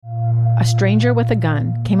a stranger with a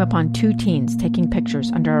gun came upon two teens taking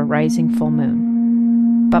pictures under a rising full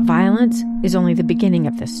moon. But violence is only the beginning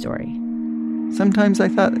of this story. Sometimes I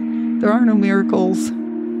thought, there are no miracles.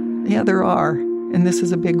 Yeah, there are, and this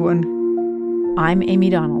is a big one. I'm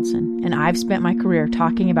Amy Donaldson, and I've spent my career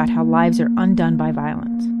talking about how lives are undone by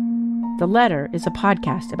violence. The Letter is a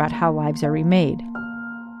podcast about how lives are remade.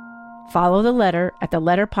 Follow The Letter at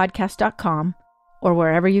theletterpodcast.com or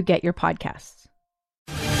wherever you get your podcasts.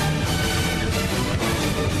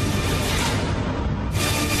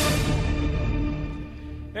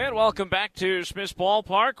 And welcome back to Smith's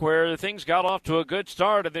Ballpark, where things got off to a good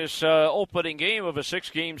start in this opening game of a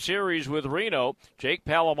six-game series with Reno. Jake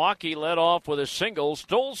Palomaki led off with a single,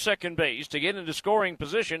 stole second base to get into scoring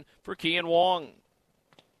position for Kian Wong.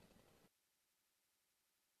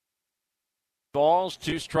 Balls,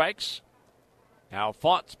 2 strikes. Now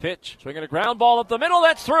Font's pitch, swinging a ground ball up the middle.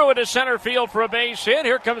 That's through into center field for a base hit.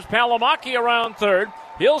 Here comes Palomaki around third.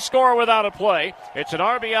 He'll score without a play. It's an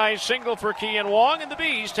RBI single for Kian Wong, and the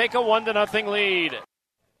Bees take a 1-0 lead.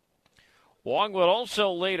 Wong would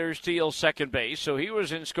also later steal second base, so he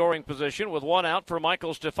was in scoring position with one out for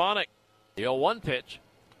Michael Stefanik. The 0-1 pitch.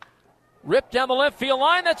 Ripped down the left field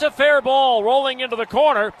line. That's a fair ball. Rolling into the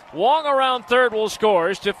corner. Wong around third will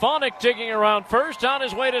score. Stefanik digging around first, on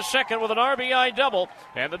his way to second with an RBI double.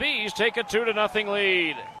 And the Bees take a 2-0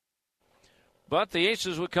 lead. But the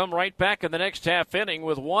Aces would come right back in the next half inning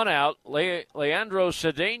with one out. Leandro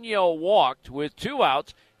Cedeno walked with 2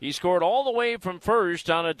 outs. He scored all the way from first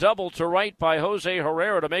on a double to right by Jose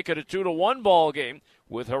Herrera to make it a 2-1 ball game,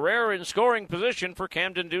 with Herrera in scoring position for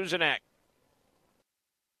Camden Duzenak.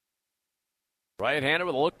 Right-hander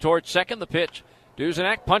with a look towards second. The pitch.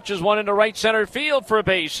 Duzenak punches one into right center field for a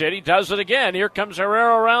base hit. He does it again. Here comes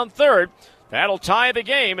Herrera around third. That'll tie the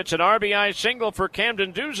game. It's an RBI single for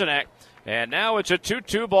Camden Duzenak. And now it's a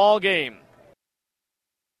 2-2 ball game.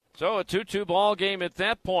 So a 2-2 ball game at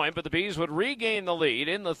that point, but the Bees would regain the lead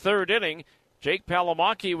in the third inning. Jake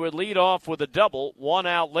Palomaki would lead off with a double. 1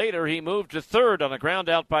 out later, he moved to third on a ground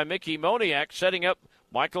out by Mickey Moniak, setting up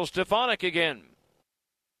Michael Stefanik again.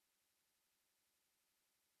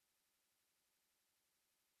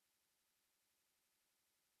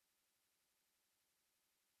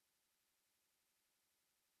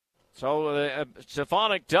 So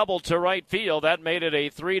Stefanik doubled to right field. That made it a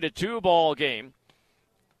 3-2 ball game.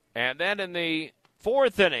 And then in the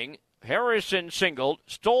fourth inning, Harrison singled,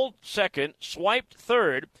 stole second, swiped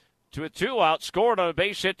third to a 2-out, scored on a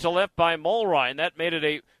base hit to left by Mulrine. That made it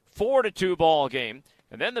a 4-2 ball game.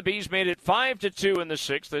 And then the Bees made it 5-2 in the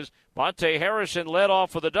sixth as Monte Harrison led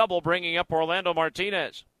off with a double, bringing up Orlando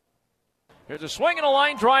Martinez. Here's a swing and a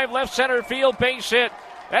line drive, left center field, base hit.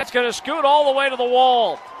 That's going to scoot all the way to the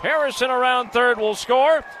wall. Harrison around third will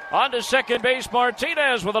score. On to second base,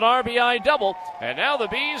 Martinez with an RBI double. And now the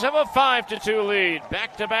Bees have a 5-2 lead.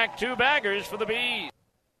 Back-to-back 2-baggers for the Bees.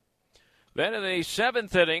 Then in the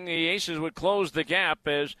seventh inning, the Aces would close the gap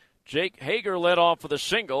as Jake Hager led off with a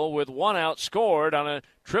single with 1 out, scored on a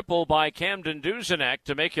triple by Camden Duzenak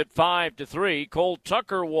to make it 5-3. Cole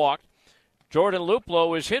Tucker walked. Jordan Luplo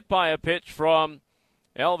was hit by a pitch from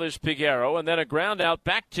Elvis Piguero, and then a ground out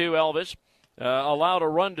back to Elvis, allowed a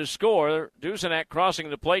run to score. Duzenak crossing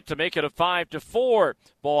the plate to make it a 5-4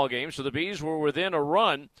 ball game. So the Bees were within a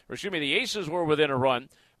run, the Aces were within a run,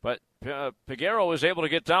 but Piguero was able to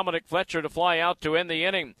get Dominic Fletcher to fly out to end the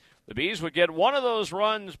inning. The Bees would get one of those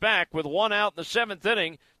runs back with 1 out in the seventh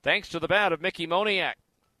inning, thanks to the bat of Mickey Moniak.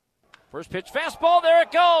 First pitch, fastball, there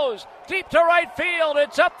it goes, deep to right field.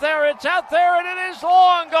 It's up there, it's out there, and it is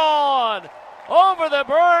long gone. Over the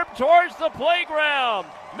berm towards the playground.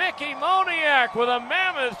 Mickey Moniak with a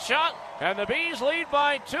mammoth shot, and the Bees lead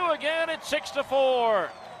by 2 again at 6-4.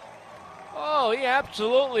 Oh, he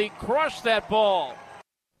absolutely crushed that ball.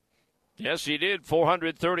 Yes, he did,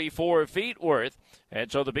 434 feet worth. And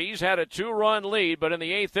so the Bees had a 2-run lead, but in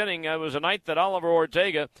the eighth inning, it was a night that Oliver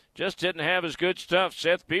Ortega just didn't have his good stuff.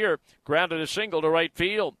 Seth Beer grounded a single to right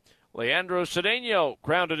field. Leandro Cedeno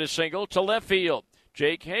grounded a single to left field.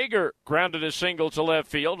 Jake Hager grounded a single to left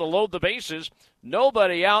field to load the bases.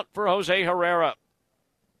 Nobody out for Jose Herrera.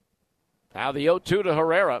 Now the 0-2 to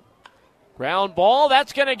Herrera. Ground ball,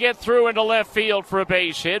 that's going to get through into left field for a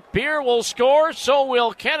base hit. Beer will score, so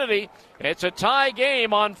will Kennedy. It's a tie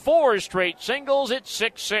game on 4 straight singles. It's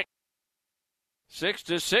 6-6.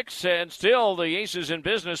 6-6, and still the Aces in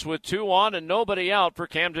business with 2 on and nobody out for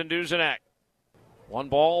Camden Duzenak. 1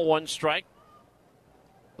 ball, 1 strike.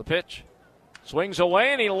 The pitch. Swings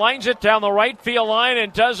away, and he lines it down the right field line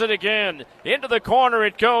and does it again. Into the corner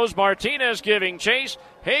it goes. Martinez giving chase.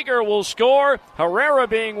 Hager will score. Herrera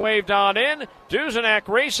being waved on in. Duzenak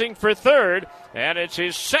racing for third. And it's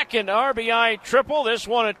his second RBI triple. This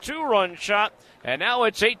one a 2-run shot. And now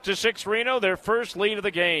it's 8-6 Reno, their first lead of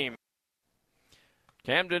the game.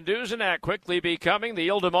 Camden Duzenak quickly becoming the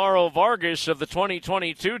Ildemaro Vargas of the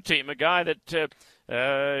 2022 team. A guy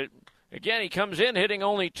that, again, he comes in hitting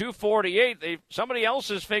only .248. Somebody else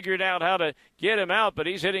has figured out how to get him out, but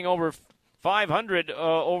he's hitting over .500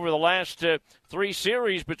 over the last 3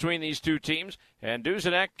 series between these two teams. And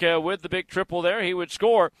Duzenak with the big triple there, he would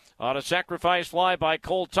score on a sacrifice fly by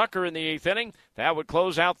Cole Tucker in the 8th inning. That would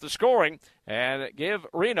close out the scoring and give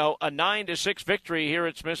Reno a 9-6 victory here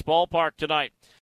at Smith's Ballpark tonight.